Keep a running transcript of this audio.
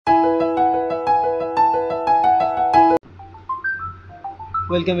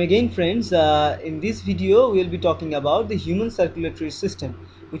Welcome again, friends. In this video, we will be talking about the human circulatory system,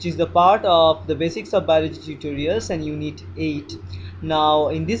 which is the part of the basics of biology tutorials and unit 8. Now,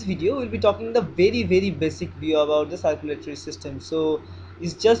 in this video, we will be talking the very basic view about the circulatory system. So,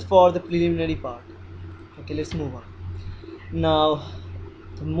 it's just for the preliminary part. Okay, let's move on. Now,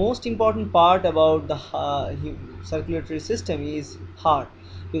 the most important part about the circulatory system is heart,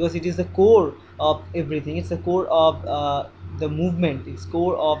 because it is the core of everything. It's the core of the movement. It's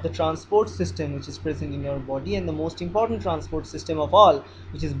core of the transport system which is present in your body, and the most important transport system of all,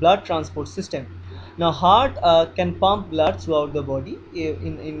 which is blood transport system. Now heart can pump blood throughout the body,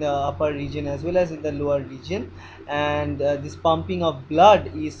 in the upper region as well as in the lower region, and this pumping of blood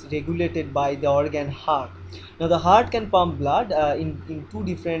is regulated by the organ heart. Now the heart can pump blood in two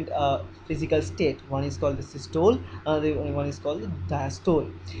different physical state. One is called the systole, another one is called the diastole.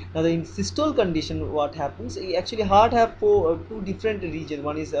 Now in systole condition, what happens, actually heart have two different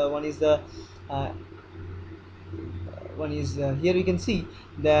regions. Uh, one is here we can see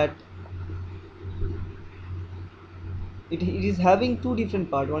that it is having two different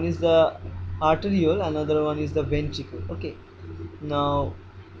part. One is the arteriole, another one is the ventricle. Okay, now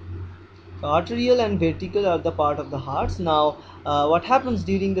arterial and ventricle are the part of the hearts. Now what happens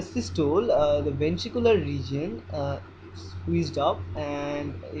during the systole, the ventricular region squeezed up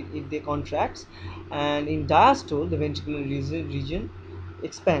and they contracts, and in diastole the ventricular region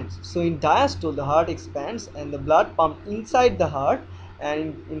expands. So in diastole the heart expands and the blood pumped inside the heart,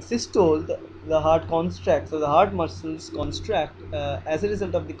 and in systole the heart contracts. So the heart muscles contract as a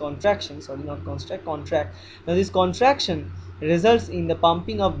result of the contraction, sorry, not construct, contract. Now this contraction results in the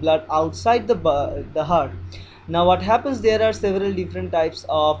pumping of blood outside the heart. Now what happens, there are several different types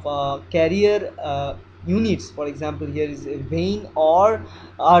of carrier units. For example, here is a vein or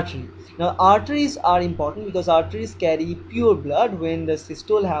artery. Now arteries are important because arteries carry pure blood. When the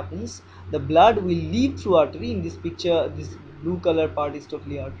systole happens, the blood will leave through artery. In this picture, this blue color part is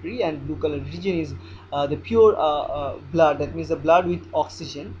totally artery, and blue color region is the pure blood. That means the blood with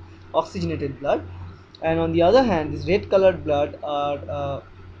oxygen, oxygenated blood. And on the other hand, this red colored blood are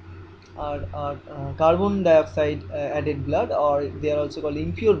carbon dioxide added blood, or they are also called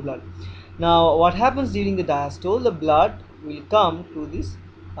impure blood. Now what happens during the diastole, the blood will come to this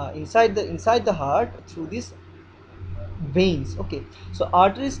inside the heart through this veins. Okay, so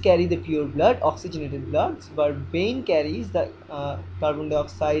arteries carry the pure blood, oxygenated blood, but vein carries the carbon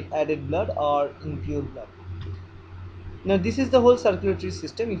dioxide added blood or impure blood. Now this is the whole circulatory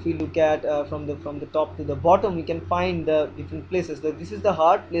system. If we look at from the top to the bottom, we can find the different places. So this is the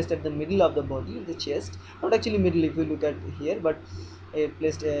heart placed at the middle of the body, in the chest, not actually middle if we look at here, but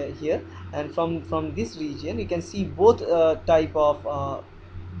placed here. And from this region you can see both type of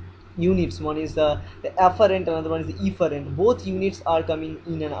units. One is the afferent, another one is the efferent. Both units are coming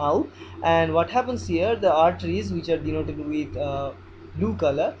in and out. And what happens here, the arteries, which are denoted with blue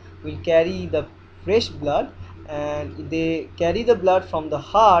color, will carry the fresh blood, and they carry the blood from the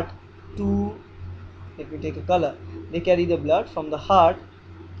heart to, let me take a color, they carry the blood from the heart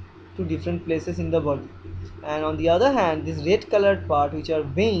to different places in the body. And on the other hand, this red colored part, which are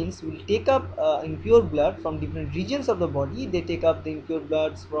veins, will take up impure blood from different regions of the body. They take up the impure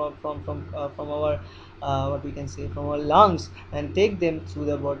bloods from our what we can say, from our lungs, and take them through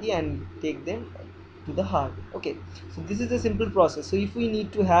the body and take them to the heart. Okay, so this is a simple process. So if we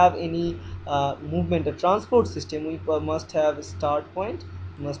need to have any movement, a transport system, we must have a start point,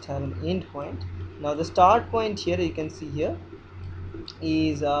 must have an end point. Now the start point here you can see here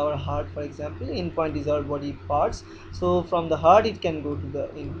is our heart. For example, end point is our body parts. So from the heart it can go to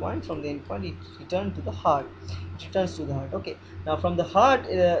the end point, from the end point it returns to the heart, Okay, now from the heart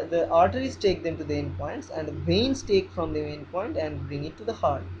the arteries take them to the end points, and the veins take from the end point and bring it to the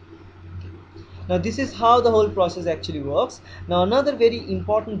heart. Now this is how the whole process actually works. Now another very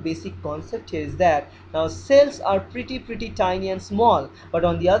important basic concept here is that now cells are pretty tiny and small, but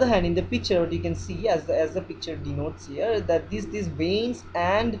on the other hand, in the picture what you can see, as the picture denotes here, that these veins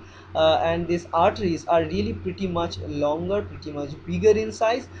and these arteries are really pretty much longer, pretty much bigger in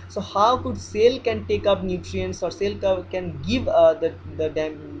size. So how could cell can take up nutrients, or cell can give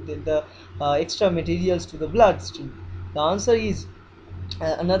the extra materials to the bloodstream? The answer is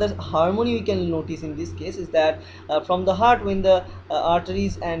another harmony we can notice in this case is that from the heart, when the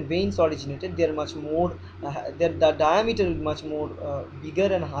arteries and veins originated, they are much more the diameter is much more bigger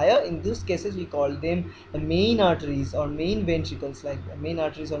and higher. In these cases we call them the main arteries or main ventricles, like main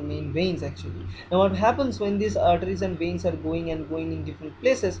arteries or main veins actually. Now what happens when these arteries and veins are going in different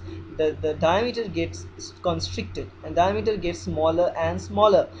places, the diameter gets constricted and diameter gets smaller and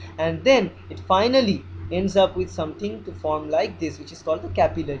smaller, and then it finally ends up with something to form like this, which is called the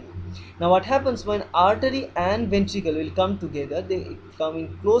capillary. Now what happens when artery and ventricle will come together, they come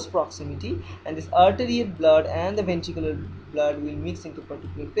in close proximity, and this arterial blood and the ventricular blood will mix into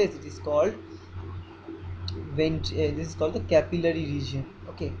particular place. It is called this is called the capillary region.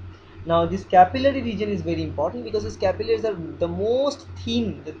 Okay, now this capillary region is very important because these capillaries are the most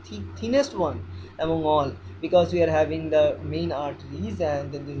thin, the thinnest one among all, because we are having the main arteries,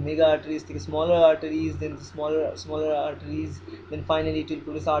 and then the mega arteries, the smaller arteries, then the smaller arteries, then finally it will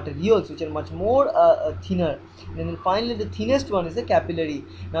produce arterioles, which are much more thinner, and then finally the thinnest one is the capillary.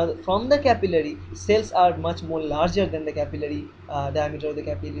 Now from the capillary, cells are much more larger than the capillary diameter of the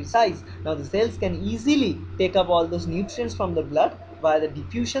capillary size. Now the cells can easily take up all those nutrients from the blood via the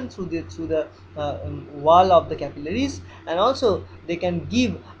diffusion through the wall of the capillaries, and also they can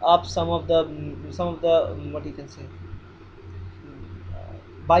give up some of the what you can say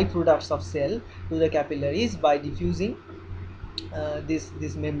byproducts of cell to the capillaries by diffusing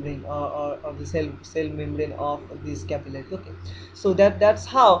this membrane, or the cell membrane of this capillary. Okay, so that's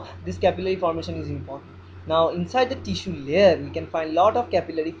how this capillary formation is important. Now inside the tissue layer we can find lot of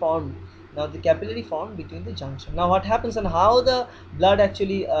capillary formed. Now the capillary formed between the junction. Now what happens and how the blood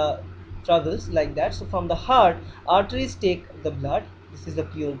actually travels like that. So from the heart, arteries take the blood. This is the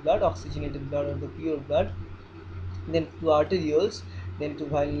pure blood, oxygenated blood, or the pure blood, then to arterioles, then to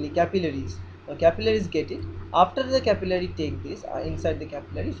finally capillaries. Now capillaries get it. After the capillary take this inside the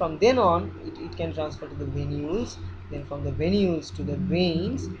capillary, from then on it can transfer to the venules, then from the venules to the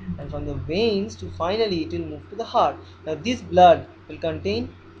veins, and from the veins to finally it will move to the heart. Now this blood will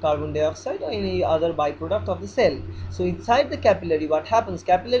contain carbon dioxide or any other byproduct of the cell. So inside the capillary what happens,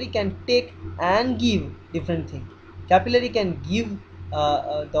 capillary can take and give different things. Capillary can give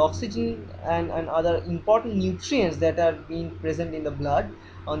the oxygen and other important nutrients that are being present in the blood.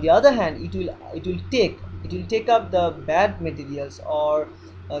 On the other hand, it will take up the bad materials, or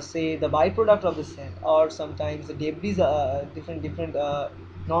say the byproduct of the cell, or sometimes the debris, different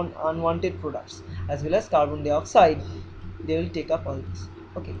non unwanted products, as well as carbon dioxide. They will take up all this.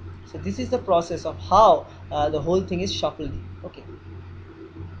 Okay, so this is the process of how the whole thing is shuffled in. Okay,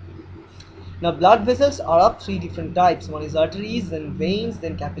 now blood vessels are of three different types. One is arteries, then veins,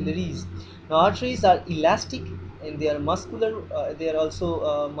 then capillaries. Now arteries are elastic and they are muscular. They are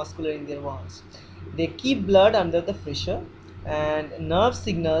also muscular in their walls. They keep blood under the pressure, and nerve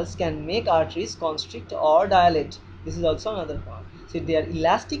signals can make arteries constrict or dilate. This is also another part. So they are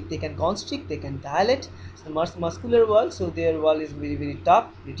elastic, they can constrict, they can dilate. So the muscular wall, so their wall is very tough,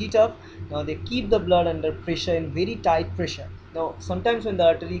 pretty tough. Now they keep the blood under pressure, in very tight pressure. Now sometimes when the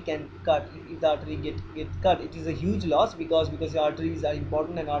artery can cut, if the artery get cut, it is a huge loss, because the arteries are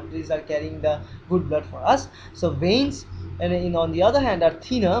important and arteries are carrying the good blood for us. So veins, and on the other hand, are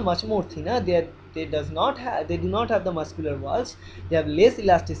thinner, much more thinner. They do not have the muscular walls. They have less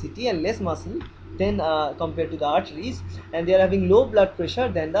elasticity and less muscle than compared to the arteries, and they are having low blood pressure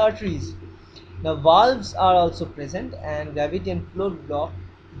than the arteries. Now valves are also present, and gravity and flow block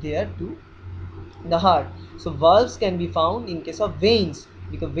there too the heart. So valves can be found in case of veins,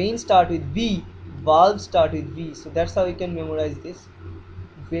 because veins start with V, valves start with V. So that's how you can memorize this.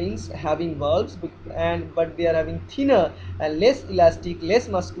 Veins having valves, but they are having thinner and less elastic, less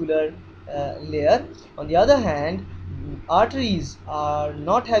muscular layer. On the other hand, arteries are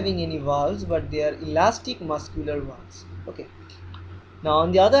not having any valves, but they are elastic muscular valves. Okay. Now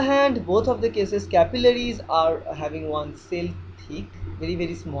on the other hand, both of the cases, capillaries are having one cell thick,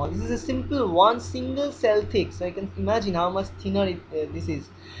 very small. This is a simple one single cell thick, so you can imagine how much thinner this is.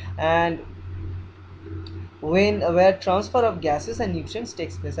 And where transfer of gases and nutrients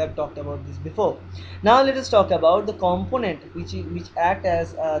takes place, I've talked about this before. Now let us talk about the component which act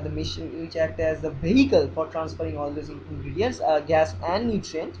as the machine, which act as the vehicle for transferring all these ingredients, gas and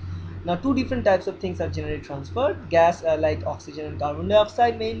nutrient. Now two different types of things are generally transferred: gas, like oxygen and carbon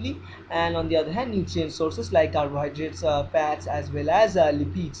dioxide mainly, and on the other hand nutrient sources like carbohydrates, fats, as well as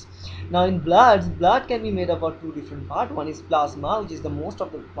lipids. Now in blood can be made up of two different parts. One is plasma, which is the most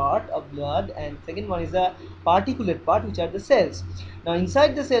of the part of blood, and second one is the particulate part, which are the cells. Now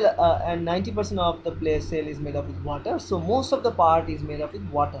inside the cell, and 90% of the cell is made up with water, so most of the part is made up with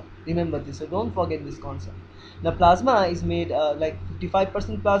water. Remember this, so don't forget this concept. Now plasma is made like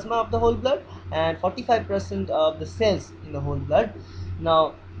 55% plasma of the whole blood and 45% of the cells in the whole blood.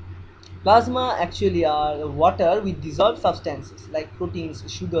 Now plasma actually are water with dissolved substances like proteins,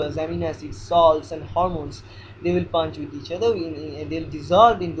 sugars, amino acids, salts, and hormones. They will punch with each other, they'll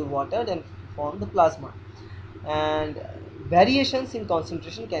dissolve into water and form the plasma. And Variations in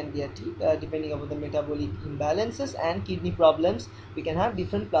concentration can be achieved depending upon the metabolic imbalances and kidney problems. We can have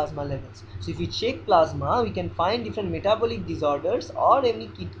different plasma levels. So if we check plasma, we can find different metabolic disorders or any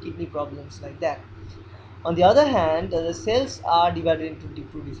kidney problems like that. On the other hand, the cells are divided into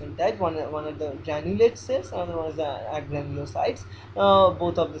two different types. One are the granulate cells, another one is the agranulocytes.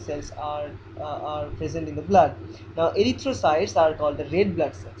 Both of the cells are present in the blood. Now, erythrocytes are called the red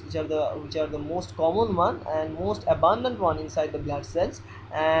blood cells, which are the most common one and most abundant one inside the blood cells.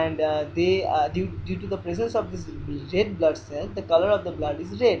 And they due to the presence of this red blood cell, the color of the blood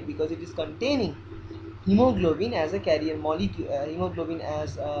is red because it is containing hemoglobin as a carrier molecule, hemoglobin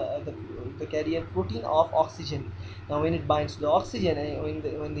as the carrier protein of oxygen. Now when it binds to the oxygen and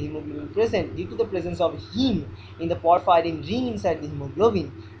when the hemoglobin is present, due to the presence of heme in the porphyrin ring inside the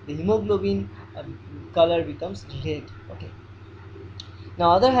hemoglobin color becomes red. Okay.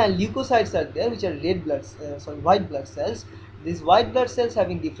 Now, other hand, leukocytes are there, which are white blood cells. These white blood cells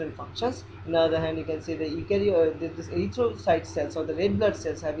having different functions. On the other hand, you can say the this erythrocyte cells or the red blood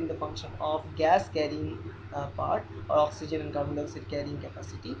cells having the function of gas carrying part or oxygen and carbon dioxide carrying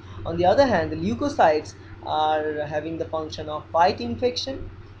capacity. On the other hand, the leukocytes are having the function of fight infection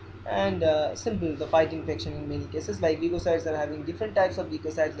and simple the fight infection in many cases. Like leukocytes are having different types of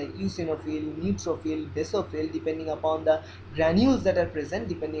leukocytes like eosinophil, neutrophil, basophil, depending upon the granules that are present,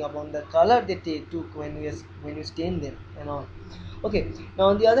 depending upon the color they took when you stain them and all. Okay. Now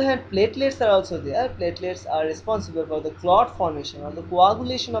on the other hand, platelets are also there. Platelets are responsible for the clot formation or the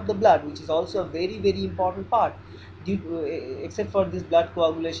coagulation of the blood, which is also a very important part. Except for this blood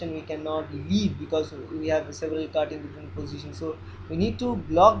coagulation, we cannot live because we have several cut in different positions. So we need to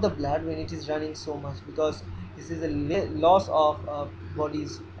block the blood when it is running so much, because this is a loss of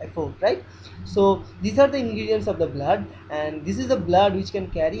body's effort, right? So these are the ingredients of the blood, and this is the blood which can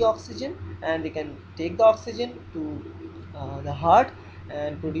carry oxygen, and they can take the oxygen to the heart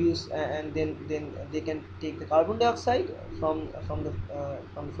and produce, and then they can take the carbon dioxide from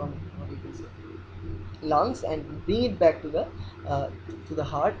what you can say lungs and bring it back uh, to the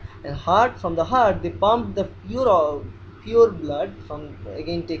heart. And from the heart they pump the pure blood from,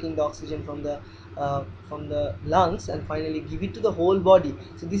 again taking the oxygen from the lungs, and finally give it to the whole body.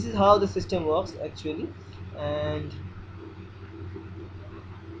 So this is how the system works actually, and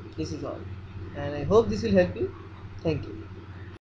this is all, and I hope this will help you. Thank you.